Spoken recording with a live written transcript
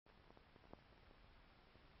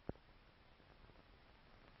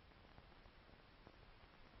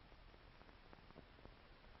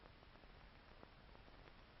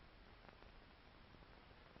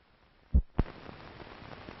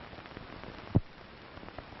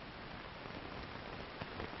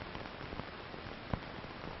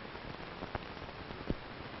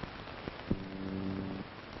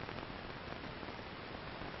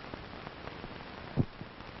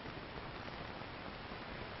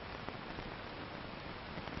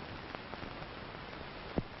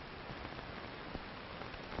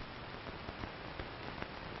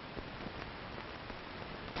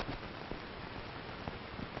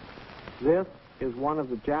This is one of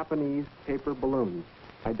the Japanese paper balloons,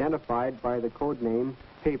 identified by the code name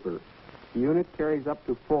Paper. The unit carries up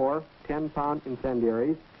to 4 10-pound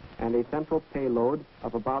incendiaries and a central payload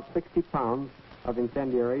of about 60 pounds of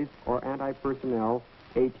incendiaries or anti-personnel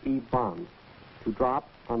HE bombs to drop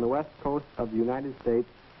on the west coast of the United States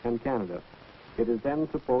and Canada. It is then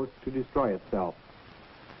supposed to destroy itself.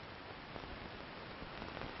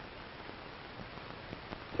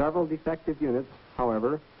 Several defective units,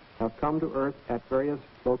 however, have come to Earth at various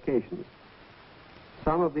locations.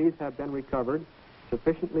 Some of these have been recovered,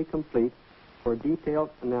 sufficiently complete for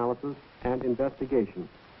detailed analysis and investigation.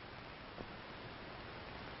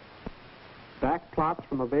 Back plots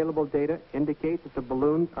from available data indicate that the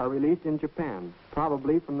balloons are released in Japan,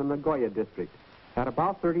 probably from the Nagoya district, at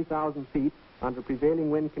about 30,000 feet under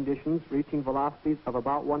prevailing wind conditions reaching velocities of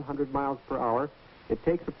about 100 miles per hour. It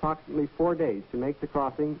takes approximately 4 days to make the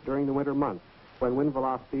crossing during the winter months, when wind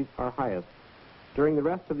velocities are highest. During the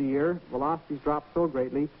rest of the year, velocities drop so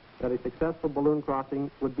greatly that a successful balloon crossing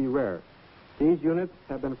would be rare. These units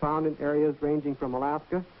have been found in areas ranging from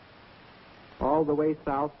Alaska all the way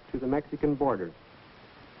south to the Mexican border.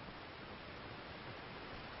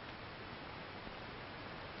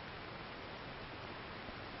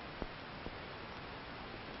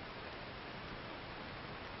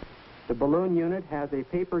 The balloon unit has a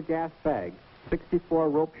paper gas bag, 64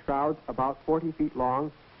 rope shrouds about 40 feet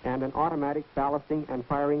long, and an automatic ballasting and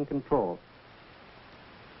firing control.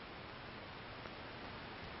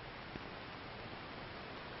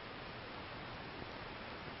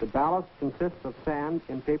 The ballast consists of sand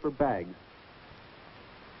in paper bags.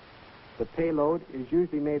 The payload is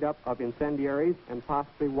usually made up of incendiaries and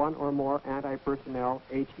possibly one or more anti-personnel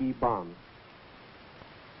HE bombs.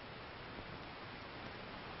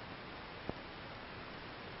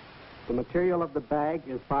 The material of the bag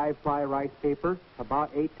is 5-ply rice paper,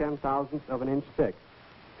 about 8/10,000ths of an inch thick.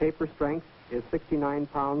 Paper strength is 69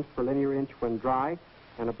 pounds per linear inch when dry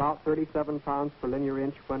and about 37 pounds per linear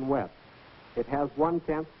inch when wet. It has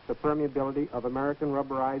 1/10 the permeability of American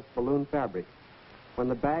rubberized balloon fabric. When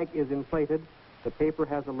the bag is inflated, the paper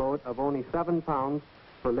has a load of only 7 pounds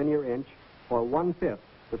per linear inch, or 1/5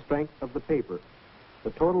 the strength of the paper.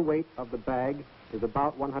 The total weight of the bag is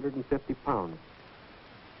about 150 pounds.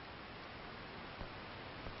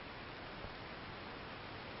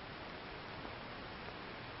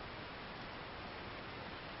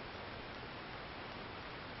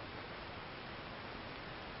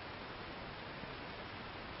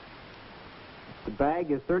 The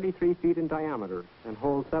bag is 33 feet in diameter and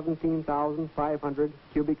holds 17,500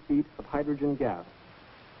 cubic feet of hydrogen gas.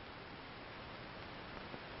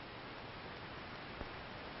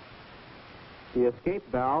 The escape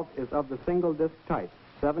valve is of the single disc type,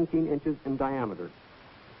 17 inches in diameter.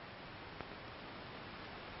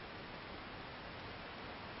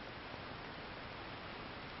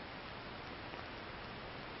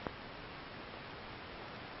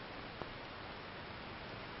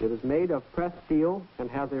 It is made of pressed steel and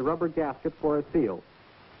has a rubber gasket for a seal.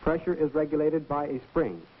 Pressure is regulated by a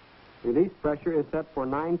spring. Release pressure is set for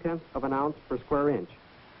 9/10 of an ounce per square inch.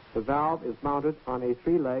 The valve is mounted on a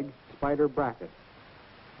 3-leg spider bracket.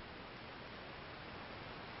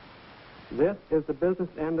 This is the business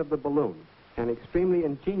end of the balloon, an extremely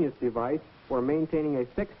ingenious device for maintaining a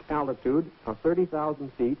fixed altitude of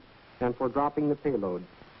 30,000 feet and for dropping the payload.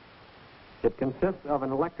 It consists of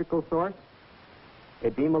an electrical source, a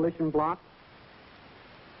demolition block,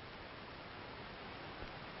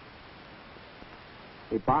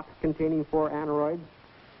 a box containing 4 aneroids,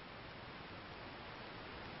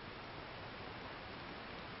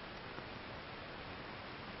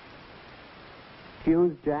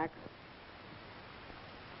 fuse jacks,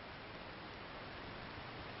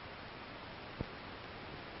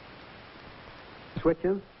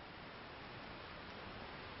 switches,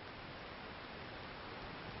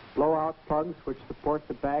 blowout plugs which support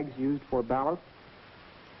the bags used for ballast,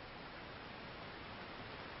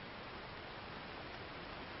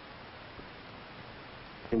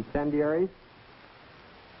 incendiaries,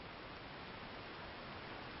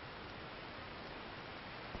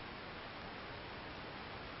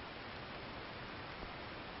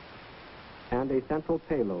 and a central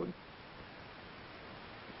payload.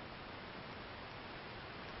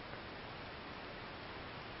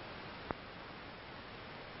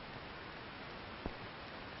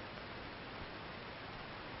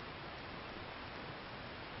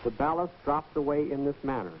 The ballast drops away in this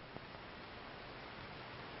manner.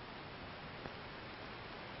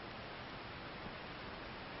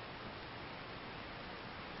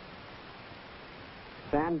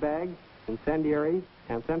 Sandbags, incendiaries,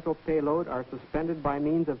 and central payload are suspended by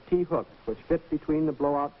means of T-hooks which fit between the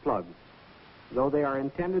blowout plugs. Though they are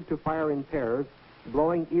intended to fire in pairs,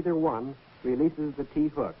 blowing either one releases the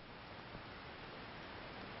T-hook.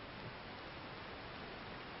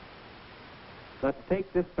 Let's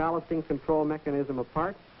take this ballasting control mechanism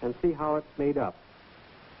apart and see how it's made up.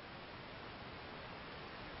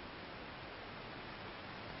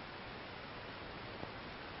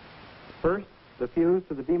 First, the fuse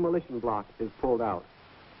to the demolition block is pulled out.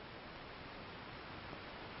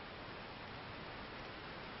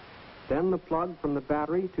 Then the plug from the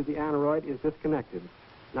battery to the aneroid is disconnected.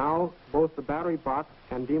 Now, both the battery box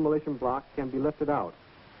and demolition block can be lifted out.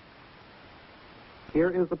 Here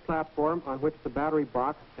is the platform on which the battery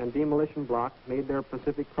box and demolition block made their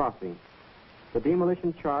Pacific crossing. The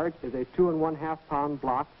demolition charge is a 2 1/2 pound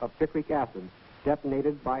block of picric acid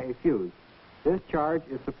detonated by a fuse. This charge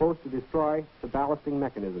is supposed to destroy the ballasting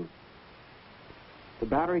mechanism. The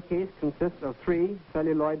battery case consists of 3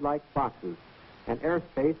 celluloid-like boxes, and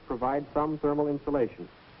airspace provides some thermal insulation.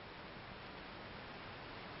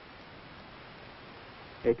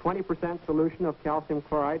 A 20% solution of calcium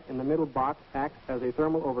chloride in the middle box acts as a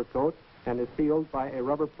thermal overcoat and is sealed by a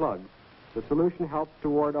rubber plug. The solution helps to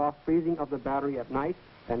ward off freezing of the battery at night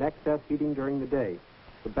and excess heating during the day.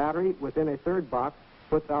 The battery within a third box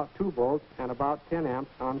puts out 2 volts and about 10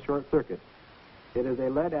 amps on short circuit. It is a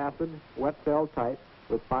lead-acid wet cell type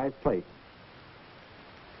with 5 plates.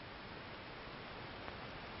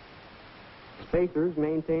 Spacers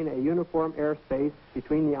maintain a uniform airspace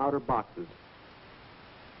between the outer boxes.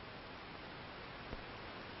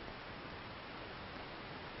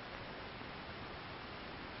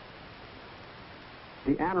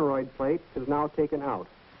 The aneroid plate is now taken out.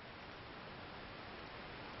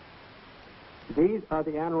 These are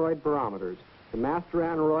the aneroid barometers. The master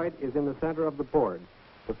aneroid is in the center of the board.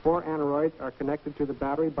 The 4 aneroids are connected to the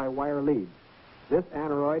battery by wire leads. This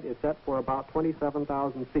aneroid is set for about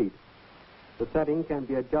 27,000 feet. The setting can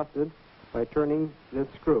be adjusted by turning this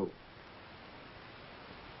screw.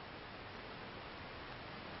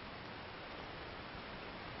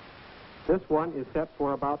 This one is set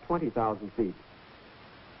for about 20,000 feet.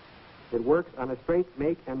 It works on a straight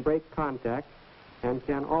make and break contact and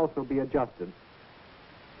can also be adjusted.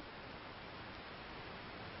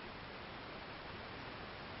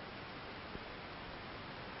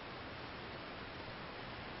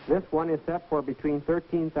 This one is set for between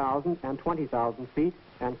 13,000 and 20,000 feet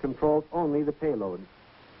and controls only the payload.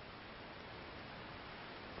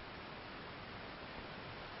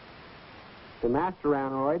 The master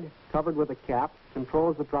aneroid, covered with a cap,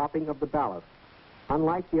 controls the dropping of the ballast.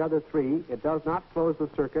 Unlike the other 3, it does not close the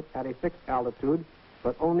circuit at a fixed altitude,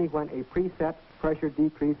 but only when a preset pressure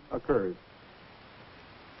decrease occurs.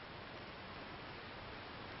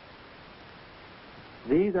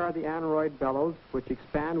 These are the aneroid bellows, which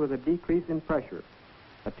expand with a decrease in pressure.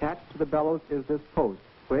 Attached to the bellows is this post,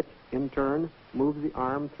 which, in turn, moves the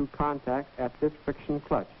arm through contact at this friction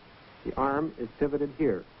clutch. The arm is pivoted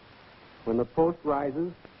here. When the post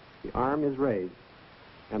rises, the arm is raised,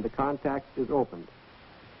 and the contact is opened.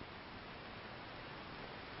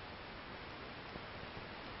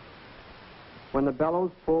 When the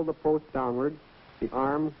bellows pull the post downward, the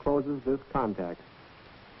arm closes this contact.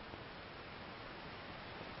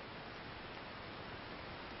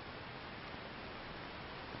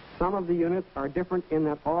 Some of the units are different in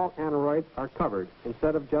that all aneroids are covered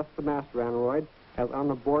instead of just the master aneroid, as on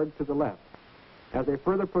the board to the left, as a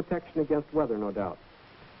further protection against weather, no doubt.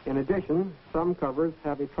 In addition, some covers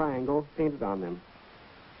have a triangle painted on them.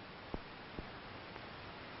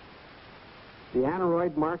 The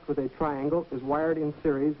aneroid marked with a triangle is wired in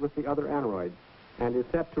series with the other aneroids and is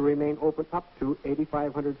set to remain open up to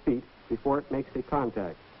 8,500 feet before it makes a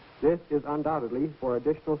contact. This is undoubtedly for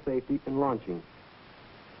additional safety in launching.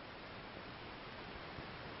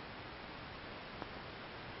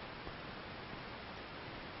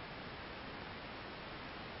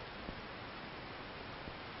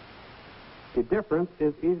 The difference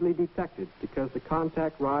is easily detected because the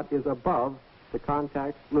contact rod is above the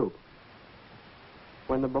contact loop.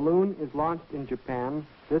 When the balloon is launched in Japan,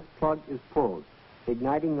 this plug is pulled,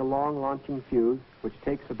 igniting the long launching fuse, which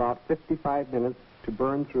takes about 55 minutes to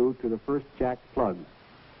burn through to the first jack plugs.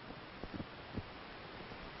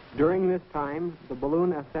 During this time, the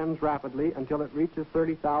balloon ascends rapidly until it reaches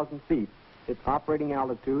 30,000 feet, its operating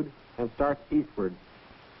altitude, and starts eastward.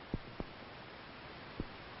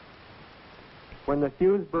 When the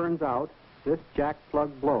fuse burns out, this jack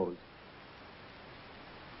plug blows.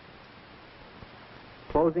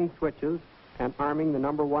 Closing switches and arming the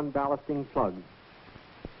number 1 ballasting plug.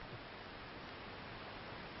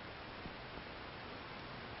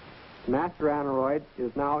 master aneroid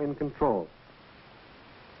is now in control.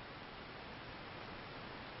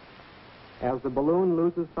 As the balloon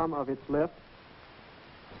loses some of its lift,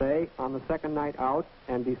 say on the second night out,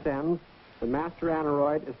 and descends, the master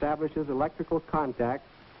aneroid establishes electrical contact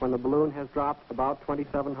when the balloon has dropped about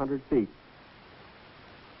 2,700 feet.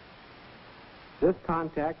 This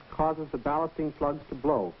contact causes the ballasting plugs to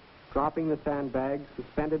blow, dropping the sandbag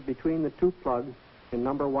suspended between the two plugs in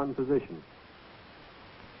number 1 position.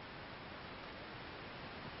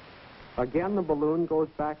 Again, the balloon goes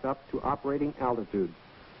back up to operating altitude.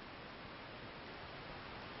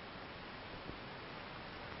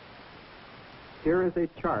 Here is a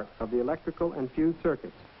chart of the electrical and fuse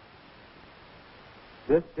circuits.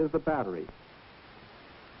 This is the battery.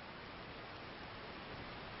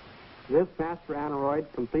 This master aneroid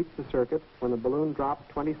completes the circuit when the balloon drops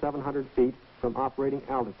 2,700 feet from operating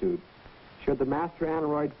altitude. Should the master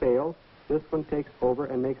aneroid fail, this one takes over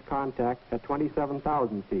and makes contact at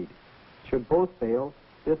 27,000 feet. Should both fail,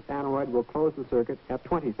 this aneroid will close the circuit at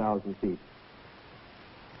 20,000 feet.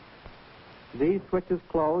 These switches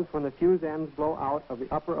close when the fuse ends blow out of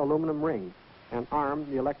the upper aluminum ring and arm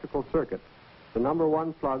the electrical circuit. The number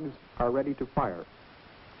 1 plugs are ready to fire.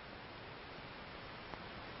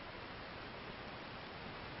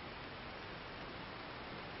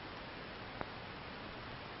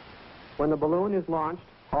 When the balloon is launched,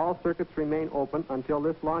 all circuits remain open until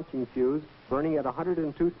this launching fuse, burning at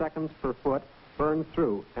 102 seconds per foot, burns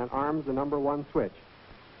through and arms the number 1 switch.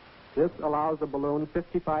 This allows the balloon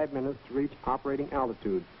 55 minutes to reach operating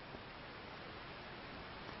altitude.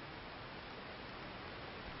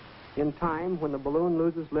 In time, when the balloon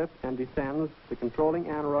loses lift and descends, the controlling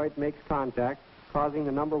aneroid makes contact, causing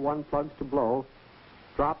the number 1 plugs to blow,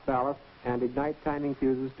 drop ballast, and ignite timing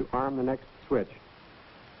fuses to arm the next switch.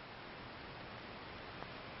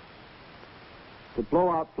 The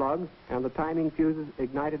blowout plugs and the timing fuses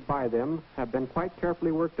ignited by them have been quite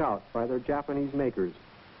carefully worked out by their Japanese makers.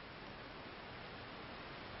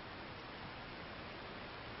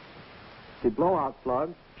 The blowout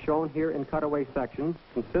plug, shown here in cutaway section,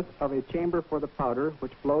 consists of a chamber for the powder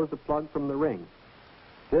which blows the plug from the ring.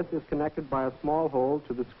 This is connected by a small hole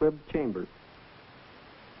to the squib chamber.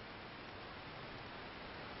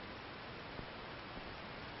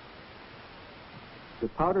 The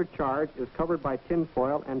powder charge is covered by tin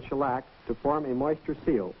foil and shellac to form a moisture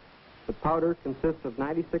seal. The powder consists of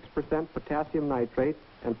 96% potassium nitrate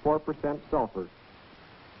and 4% sulfur.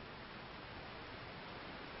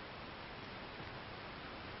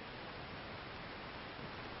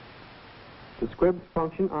 The squibs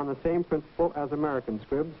function on the same principle as American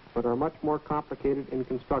squibs, but are much more complicated in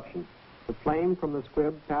construction. The flame from the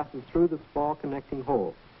squib passes through the small connecting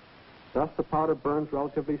hole. Thus the powder burns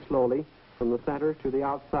relatively slowly from the center to the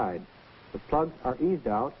outside. The plugs are eased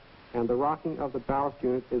out, and the rocking of the ballast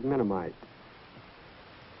unit is minimized.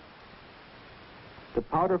 The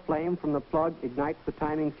powder flame from the plug ignites the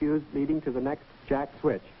timing fuse leading to the next jack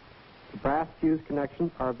switch. The brass fuse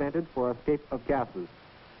connections are vented for escape of gases.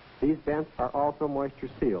 These vents are also moisture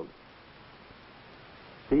sealed.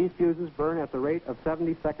 These fuses burn at the rate of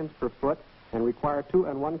 70 seconds per foot and require 2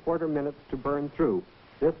 1/4 minutes to burn through.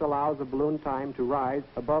 This allows the balloon time to rise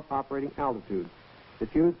above operating altitude. The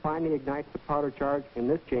fuse finally ignites the powder charge in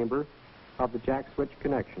this chamber of the jack switch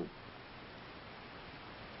connection.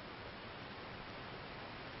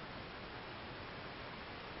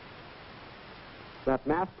 That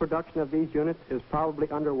mass production of these units is probably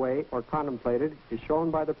underway or contemplated is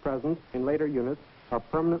shown by the presence in later units of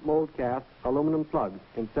permanent mold cast aluminum plugs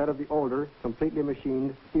instead of the older, completely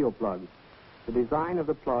machined steel plugs. The design of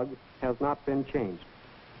the plug has not been changed.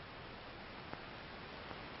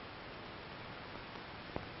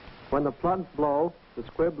 When the plugs blow, the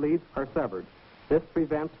squib leads are severed. This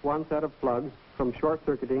prevents one set of plugs from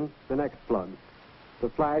short-circuiting the next plug. The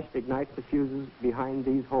flash ignites the fuses behind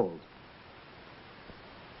these holes.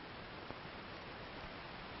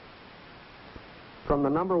 From the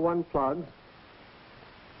number 1 plugs,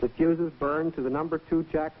 the fuses burn to the number 2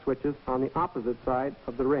 jack switches on the opposite side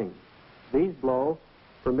of the ring. These blow,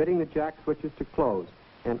 permitting the jack switches to close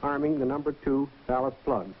and arming the number 2 ballast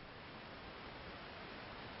plug.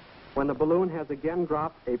 When the balloon has again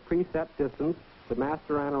dropped a preset distance, the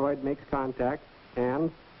master aneroid makes contact and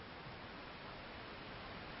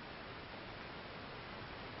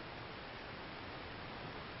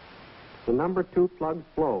the number 2 plugs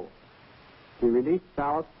blow. The released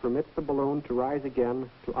ballast permits the balloon to rise again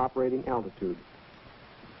to operating altitude.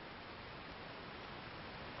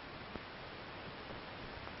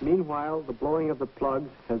 Meanwhile, the blowing of the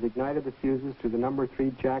plugs has ignited the fuses to the number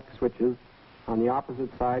 3 jack switches on the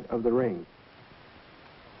opposite side of the ring.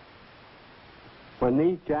 When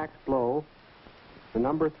these jacks blow, the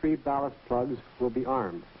number 3 ballast plugs will be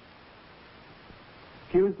armed.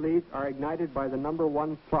 Fuse leads are ignited by the number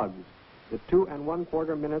 1 plugs. The 2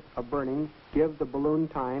 1/4 minutes of burning give the balloon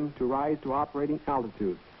time to rise to operating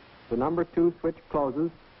altitude. The number 2 switch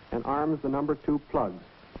closes and arms the number 2 plugs.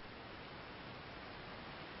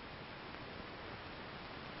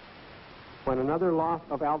 When another loss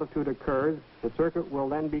of altitude occurs, the circuit will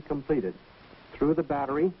then be completed through the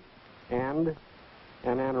battery and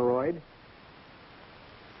an aneroid,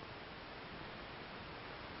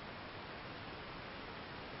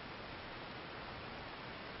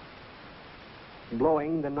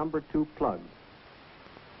 blowing the number 2 plugs,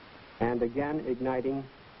 and again igniting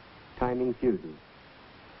timing fuses.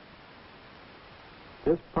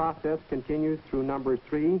 This process continues through numbers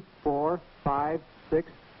 3, 4, 5,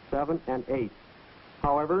 6, 7, and 8.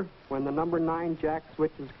 However, when the number 9 jack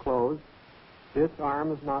switch is closed, this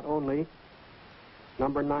arms not only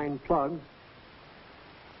number 9 plugs,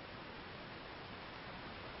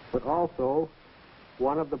 but also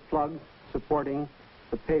one of the plugs supporting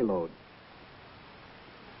the payload.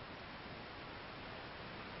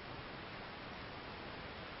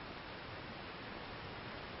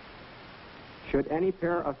 Should any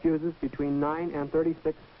pair of fuses between 9 and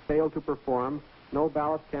 36 fail to perform, no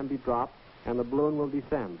ballast can be dropped and the balloon will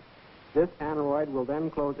descend. This aneroid will then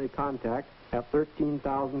close a contact at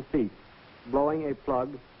 13,000 feet, blowing a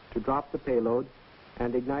plug to drop the payload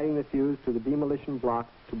and igniting the fuse to the demolition block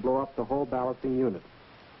to blow up the whole ballasting unit.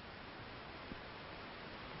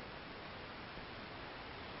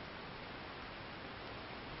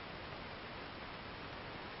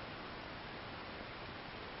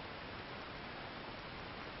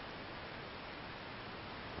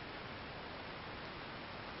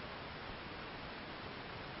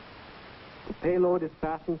 The payload is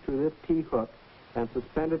fastened through this T-hook and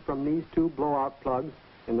suspended from these 2 blowout plugs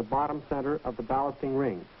in the bottom center of the ballasting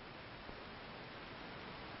ring.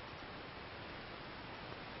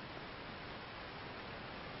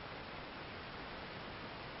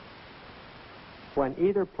 When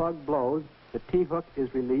either plug blows, the T-hook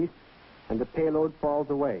is released and the payload falls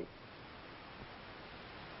away.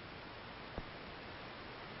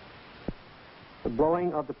 The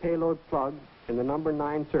blowing of the payload plug in the number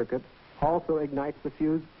 9 circuit also ignites the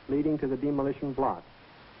fuse leading to the demolition block.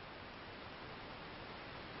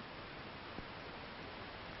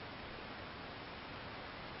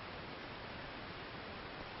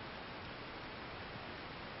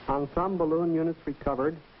 On some balloon units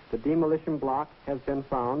recovered, the demolition block has been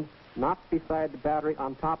found not beside the battery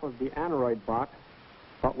on top of the aneroid box,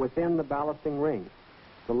 but within the ballasting ring,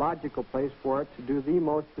 the logical place for it to do the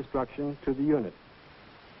most destruction to the unit.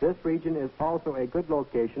 This region is also a good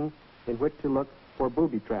location in which to look for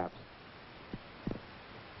booby traps.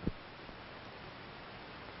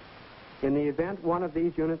 In the event one of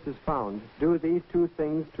these units is found, do these 2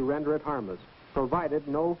 things to render it harmless, provided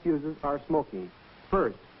no fuses are smoking.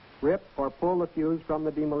 First, rip or pull the fuse from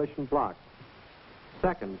the demolition block.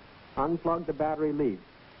 Second, unplug the battery lead.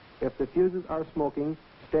 If the fuses are smoking,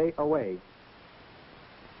 stay away.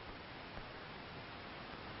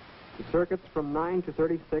 The circuits from 9 to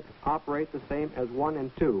 36 operate the same as 1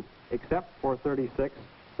 and 2, except for 36,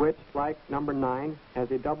 which, like number 9, has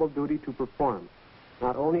a double duty to perform.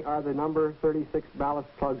 Not only are the number 36 ballast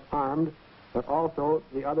plugs armed, but also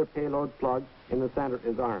the other payload plug in the center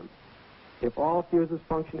is armed. If all fuses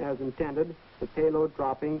function as intended, the payload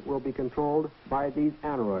dropping will be controlled by these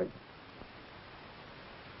aneroids.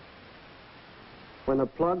 When the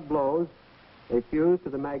plug blows, a fuse to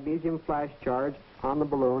the magnesium flash charge on the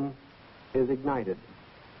balloon is ignited.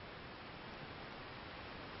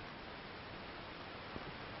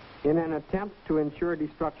 In an attempt to ensure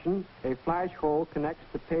destruction, a flash hole connects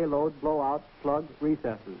the payload blowout plug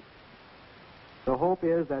recesses. The hope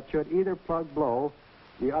is that should either plug blow,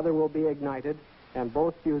 the other will be ignited and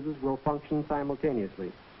both fuses will function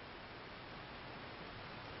simultaneously.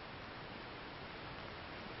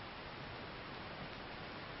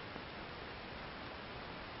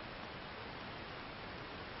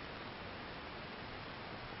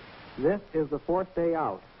 This is the 4th day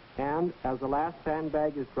out, and as the last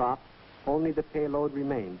sandbag is dropped, only the payload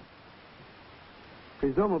remains.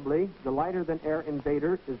 Presumably, the lighter-than-air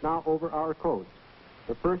invader is now over our coast.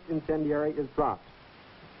 The first incendiary is dropped.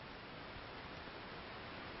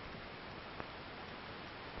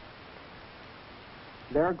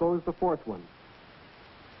 There goes the 4th one.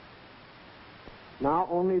 Now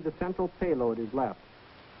only the central payload is left.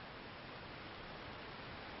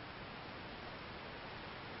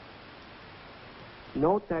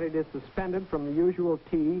 Note that it is suspended from the usual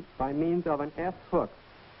T by means of an S hook.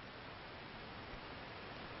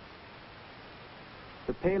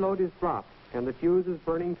 The payload is dropped, and the fuse is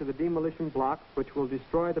burning to the demolition block, which will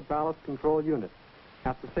destroy the ballast control unit.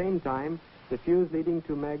 At the same time, the fuse leading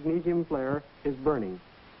to magnesium flare is burning.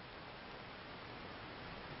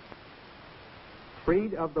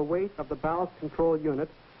 Freed of the weight of the ballast control unit,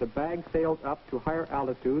 the bag sails up to higher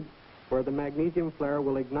altitudes, where the magnesium flare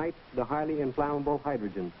will ignite the highly inflammable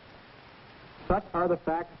hydrogen. Such are the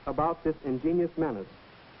facts about this ingenious menace.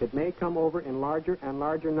 It may come over in larger and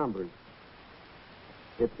larger numbers.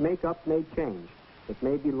 Its makeup may change. It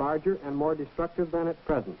may be larger and more destructive than at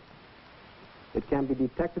present. It can be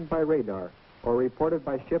detected by radar or reported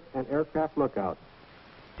by ship and aircraft lookouts.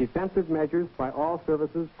 Defensive measures by all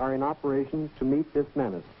services are in operation to meet this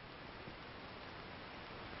menace.